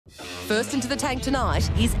First into the tank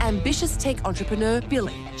tonight is ambitious tech entrepreneur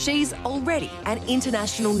Billie. She's already an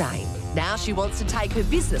international name. Now she wants to take her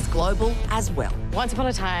business global as well. Once upon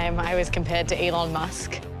a time, I was compared to Elon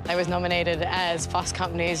Musk. I was nominated as Fast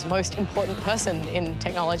Company's most important person in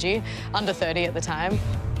technology, under 30 at the time.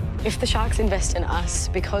 If the sharks invest in us,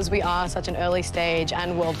 because we are such an early stage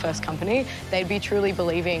and world-first company, they'd be truly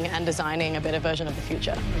believing and designing a better version of the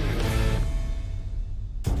future.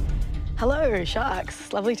 Hello,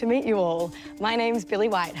 sharks. Lovely to meet you all. My name's Billie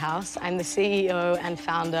Whitehouse. I'm the CEO and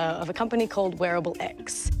founder of a company called Wearable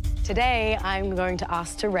X. Today, I'm going to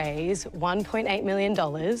ask to raise $1.8 million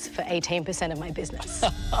for 18% of my business.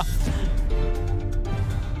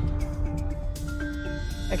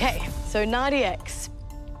 Okay, so Nadi X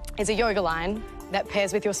is a yoga line that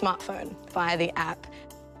pairs with your smartphone via the app.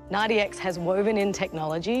 Nadi X has woven in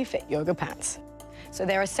technology for yoga pants. So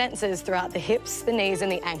there are sensors throughout the hips, the knees and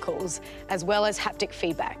the ankles, as well as haptic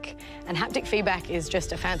feedback. And haptic feedback is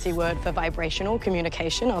just a fancy word for vibrational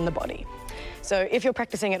communication on the body. So if you're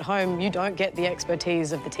practicing at home, you don't get the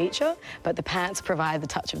expertise of the teacher, but the pants provide the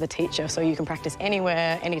touch of the teacher, so you can practice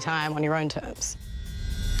anywhere, anytime, on your own terms.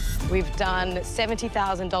 We've done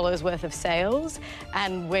 $70,000 worth of sales,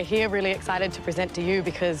 and we're here really excited to present to you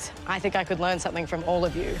because I think I could learn something from all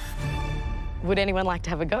of you. Would anyone like to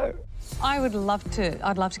have a go? I would love to.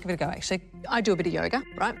 I'd love to give it a go, actually. I do a bit of yoga,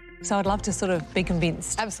 right? So I'd love to sort of be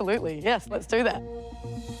convinced. Absolutely, yes, let's do that.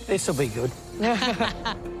 This'll be good.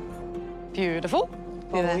 Beautiful.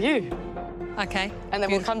 Follow you. Okay. And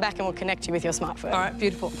then we'll come back and we'll connect you with your smartphone. All right,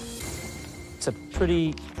 beautiful. It's a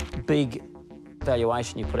pretty big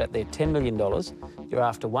valuation you put out there, $10 million. You're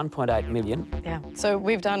after $1.8 million. Yeah, so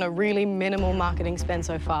we've done a really minimal marketing spend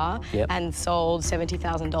so far and sold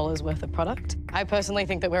 $70,000 worth of product. I personally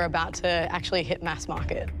think that we're about to actually hit mass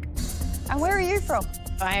market. And where are you from?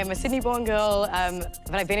 I am a Sydney-born girl,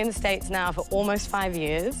 but I've been in the States now for almost 5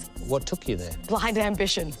 years. What took you there? Blind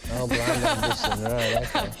ambition. Oh, blind ambition,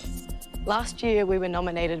 right, OK. Last year, we were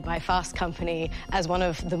nominated by Fast Company as one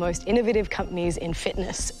of the most innovative companies in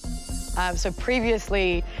fitness. So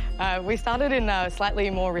previously, we started in a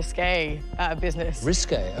slightly more risque business.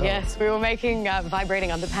 Risque? Oh. Yes, we were making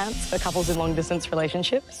vibrating underpants for couples in long-distance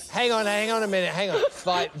relationships. Hang on a minute, hang on.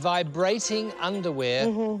 Vibrating underwear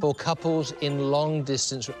for couples in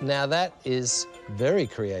long-distance. Now, that is very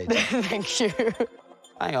creative. Thank you.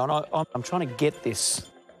 Hang on, I'm trying to get this.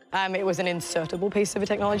 It was an insertable piece of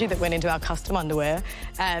technology that went into our custom underwear,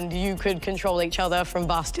 and you could control each other from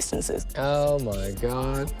vast distances. Oh, my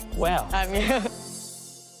God. Wow. Yeah.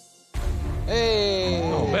 Hey!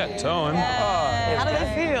 Oh, about time. How do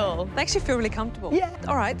they feel? They actually feel really comfortable. Yeah.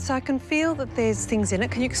 All right, so I can feel that there's things in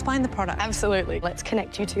it. Can you explain the product? Absolutely. Let's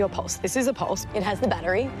connect you to your pulse. This is a pulse. It has the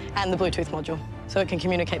battery and the Bluetooth module, so it can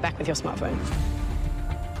communicate back with your smartphone.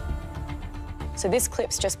 So this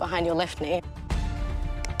clip's just behind your left knee.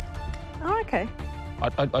 Oh, OK.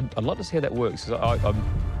 I'd like to see how that works.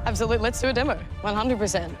 Absolutely, let's do a demo,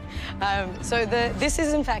 100%. So this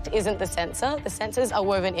is, in fact, isn't the sensor. The sensors are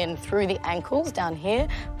woven in through the ankles, down here,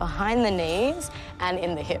 behind the knees, and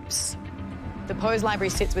in the hips. The pose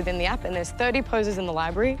library sits within the app, and there's 30 poses in the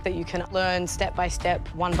library that you can learn step by step,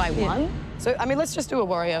 one by one. So, I mean, let's just do a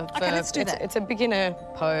warrior. OK, let's do that. It's a beginner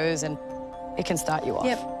pose, and it can start you off.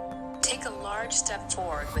 Yep. Take a large step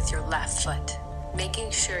forward with your left foot,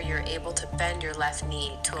 making sure you're able to bend your left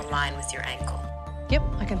knee to align with your ankle. Yep,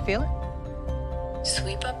 I can feel it.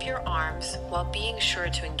 Sweep up your arms while being sure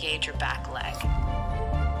to engage your back leg.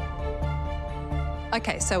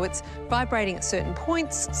 OK, so it's vibrating at certain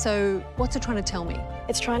points. So what's it trying to tell me?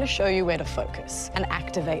 It's trying to show you where to focus and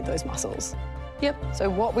activate those muscles. Yep. So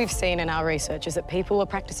what we've seen in our research is that people are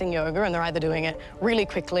practicing yoga and they're either doing it really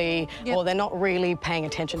quickly or they're not really paying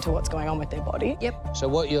attention to what's going on with their body. Yep. So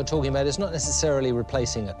what you're talking about is not necessarily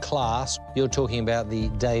replacing a class. You're talking about the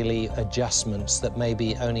daily adjustments that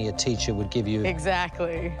maybe only a teacher would give you.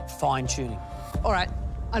 Exactly. Fine-tuning. All right,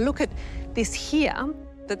 I look at this here,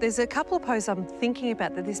 that there's a couple of poses I'm thinking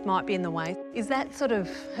about that this might be in the way. Is that sort of,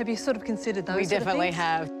 have you sort of considered those We sort of definitely things?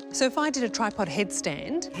 have. So if I did a tripod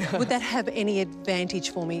headstand, would that have any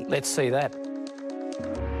advantage for me? Let's see that.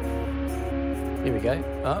 Here we go.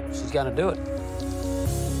 Oh, she's going to do it.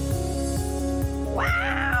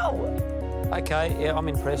 Wow! OK, yeah, I'm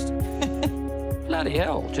impressed. Bloody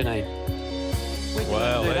hell, Janine.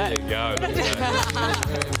 Well, there you go. Very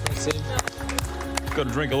impressive. Got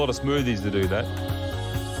to drink a lot of smoothies to do that.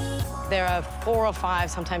 There are 4 or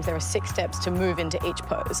 5, sometimes there are 6 steps to move into each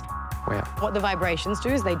pose. Wow. What the vibrations do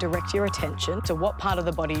is they direct your attention to what part of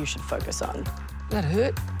the body you should focus on. That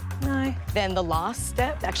hurt? No. Then the last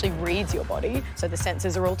step actually reads your body, so the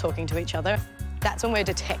sensors are all talking to each other. That's when we're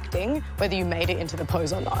detecting whether you made it into the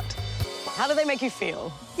pose or not. How do they make you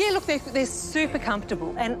feel? Yeah, look, they're super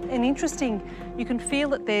comfortable. And interesting, you can feel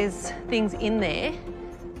that there's things in there,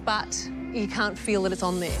 but you can't feel that it's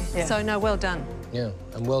on there. Yeah. So, no, well done. Yeah,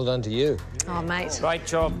 and well done to you. Oh, mate. Great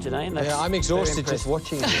job, Janine. That's Yeah, I'm exhausted very just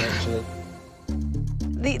watching you, actually.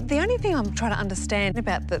 The only thing I'm trying to understand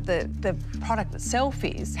about the product itself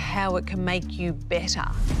is how it can make you better.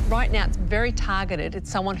 Right now, it's very targeted.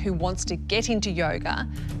 It's someone who wants to get into yoga,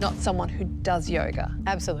 not someone who does yoga.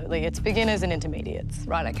 Absolutely. It's beginners and intermediates.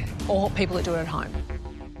 Right, OK. Or people that do it at home.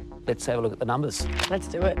 Let's have a look at the numbers. Let's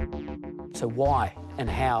do it. So why and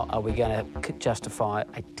how are we going to justify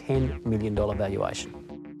a $10 million valuation?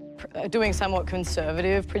 Doing somewhat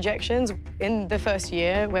conservative projections. In the first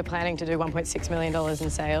year, we're planning to do $1.6 million in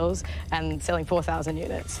sales and selling 4,000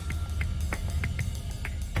 units.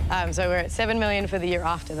 So we're at $7 million for the year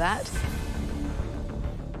after that,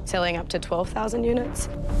 selling up to 12,000 units.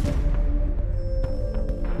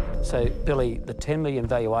 So, Billie, the $10 million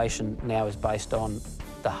valuation now is based on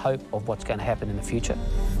the hope of what's going to happen in the future?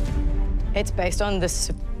 It's based on the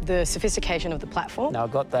sophistication of the platform. Now, I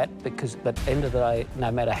got that because at the end of the day,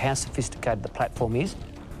 no matter how sophisticated the platform is,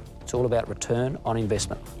 it's all about return on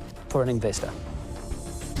investment for an investor.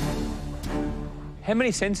 How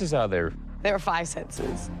many sensors are there? There are 5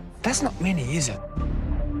 sensors. That's not many, is it?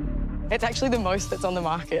 It's actually the most that's on the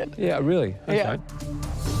market. Yeah, really? Okay. Yeah.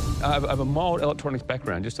 I have a mild electronics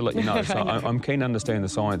background, just to let you know, so I'm keen to understand the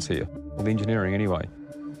science here, or the engineering anyway.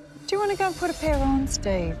 Do you want to go and put a pair on,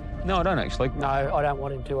 Steve? No, I don't actually. No, I don't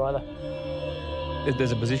want him to either.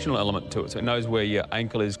 There's a positional element to it, so it knows where your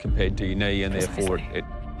ankle is compared to your knee, and therefore it...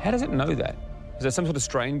 How does it know that? Is that some sort of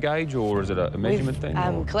strain gauge, or is it a measurement thing?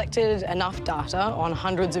 We've collected enough data on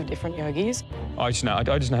hundreds of different yogis. I just know how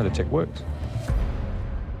the tech works.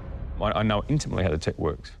 I know intimately how the tech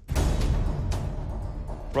works.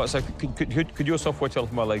 Right, so could your software tell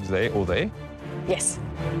if my leg's there or there? Yes.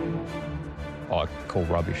 I call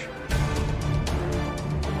rubbish.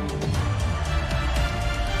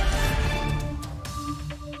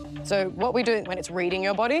 So what we do when it's reading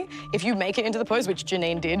your body, if you make it into the pose, which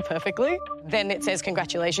Janine did perfectly, then it says,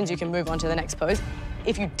 congratulations, you can move on to the next pose.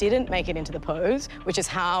 If you didn't make it into the pose, which is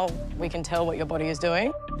how we can tell what your body is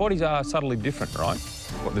doing. Bodies are subtly different, right?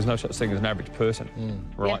 Well, there's no such thing as an average person,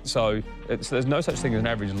 right? Yeah. So there's no such thing as an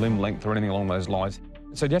average limb length or anything along those lines.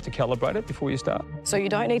 So do you have to calibrate it before you start? So you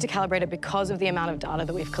don't need to calibrate it because of the amount of data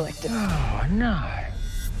that we've collected. Oh, no.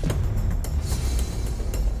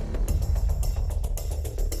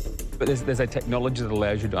 But there's a technology that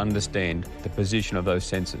allows you to understand the position of those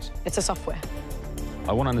sensors. It's a software.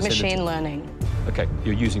 I want to understand... Machine learning. OK,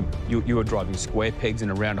 you are driving square pegs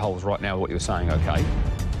into round holes right now, what you're saying, OK?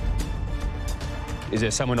 Is there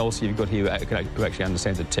someone else you've got here who actually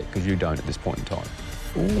understands the tech because you don't at this point in time?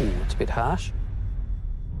 Ooh, it's a bit harsh.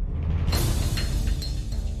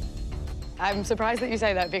 I'm surprised that you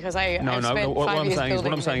say that because I've spent what 5 years building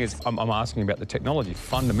what I'm saying is I'm asking about the technology,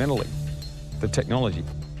 fundamentally. The technology.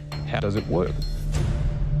 How does it work?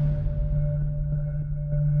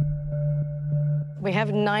 We have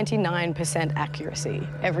 99% accuracy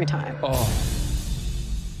every time. Oh.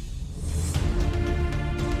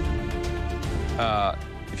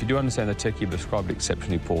 If you do understand the tech, you've described it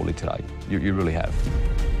exceptionally poorly today. You really have.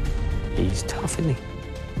 He's tough, isn't he?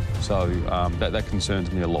 So that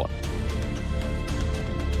concerns me a lot.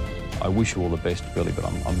 I wish you all the best, Billie, but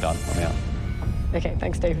I'm done. I'm out. OK,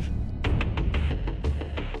 thanks, Steve.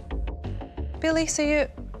 Billie, so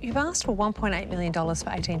you've asked for $1.8 million for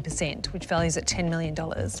 18%, which values at $10 million.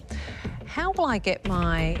 How will I get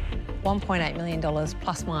my $1.8 million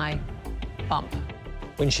plus my bump?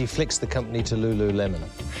 When she flicks the company to Lululemon.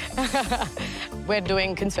 We're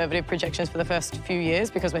doing conservative projections for the first few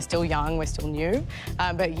years because we're still young, we're still new.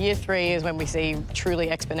 But year 3 is when we see truly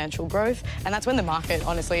exponential growth. And that's when the market,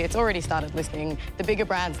 honestly, it's already started listening. The bigger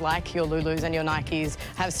brands like your Lulus and your Nikes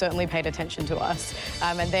have certainly paid attention to us.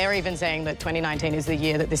 And they're even saying that 2019 is the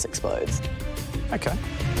year that this explodes. OK.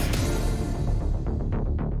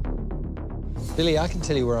 Billie, I can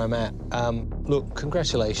tell you where I'm at. Look,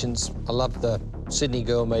 congratulations. I love the Sydney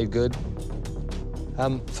girl made good.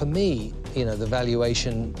 For me, the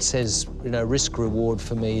valuation says, risk reward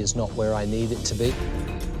for me is not where I need it to be.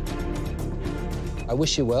 I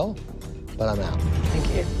wish you well, but I'm out. Thank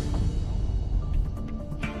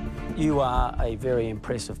you. You are a very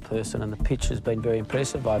impressive person, and the pitch has been very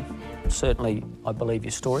impressive. I believe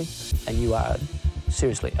your story, and you are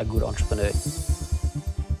seriously a good entrepreneur.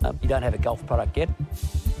 You don't have a golf product yet.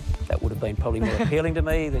 That would have been probably more appealing to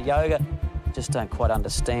me. The yoga, just don't quite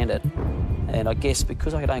understand it. And I guess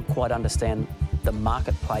because I don't quite understand the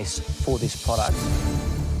marketplace for this product,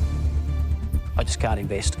 I just can't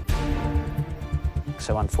invest.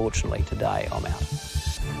 So unfortunately today I'm out.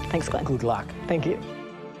 Thanks, Glenn. Good luck. Thank you.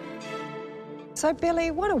 So, Billie,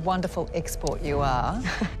 what a wonderful export you are.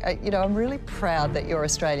 You know, I'm really proud that you're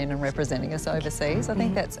Australian and representing us overseas. I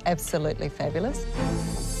think that's absolutely fabulous.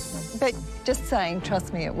 But just saying,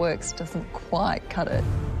 trust me, it works, doesn't quite cut it.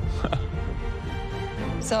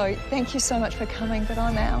 So, thank you so much for coming, but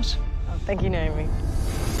I'm out. Oh, thank you, Naomi.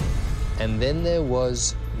 And then there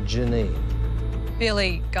was Janine.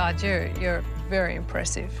 Billie, God, you're very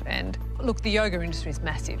impressive. And look, the yoga industry is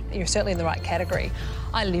massive. You're certainly in the right category.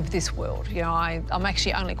 I live this world. You know, I'm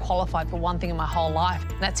actually only qualified for one thing in my whole life,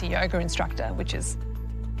 and that's a yoga instructor, which is...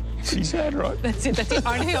 She said, right? That's it. That's the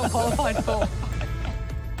only thing I'm qualified for.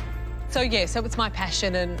 So, yeah, so it's my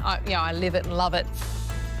passion, and I live it and love it.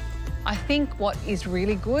 I think what is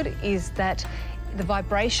really good is that the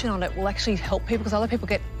vibration on it will actually help people, because other people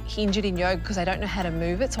get injured in yoga because they don't know how to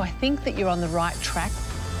move it. So I think that you're on the right track.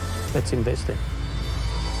 Let's invest in.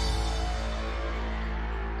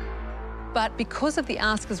 But because of the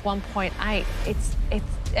ask is 1.8, it's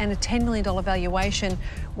and a $10 million valuation,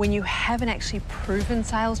 when you haven't actually proven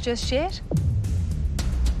sales just yet,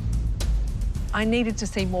 I needed to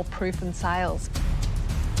see more proof in sales.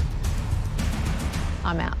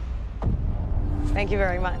 I'm out. Thank you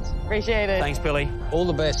very much. Appreciate it. Thanks, Billie. All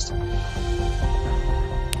the best.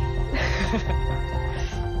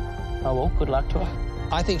 Oh, well, good luck to her.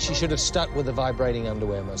 I think she should have stuck with the vibrating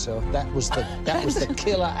underwear myself. That was the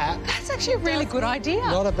killer app. That's actually a really good idea.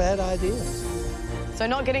 Not a bad idea. So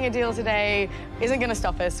not getting a deal today isn't going to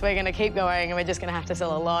stop us. We're going to keep going, and we're just going to have to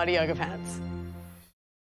sell a lot of yoga pants.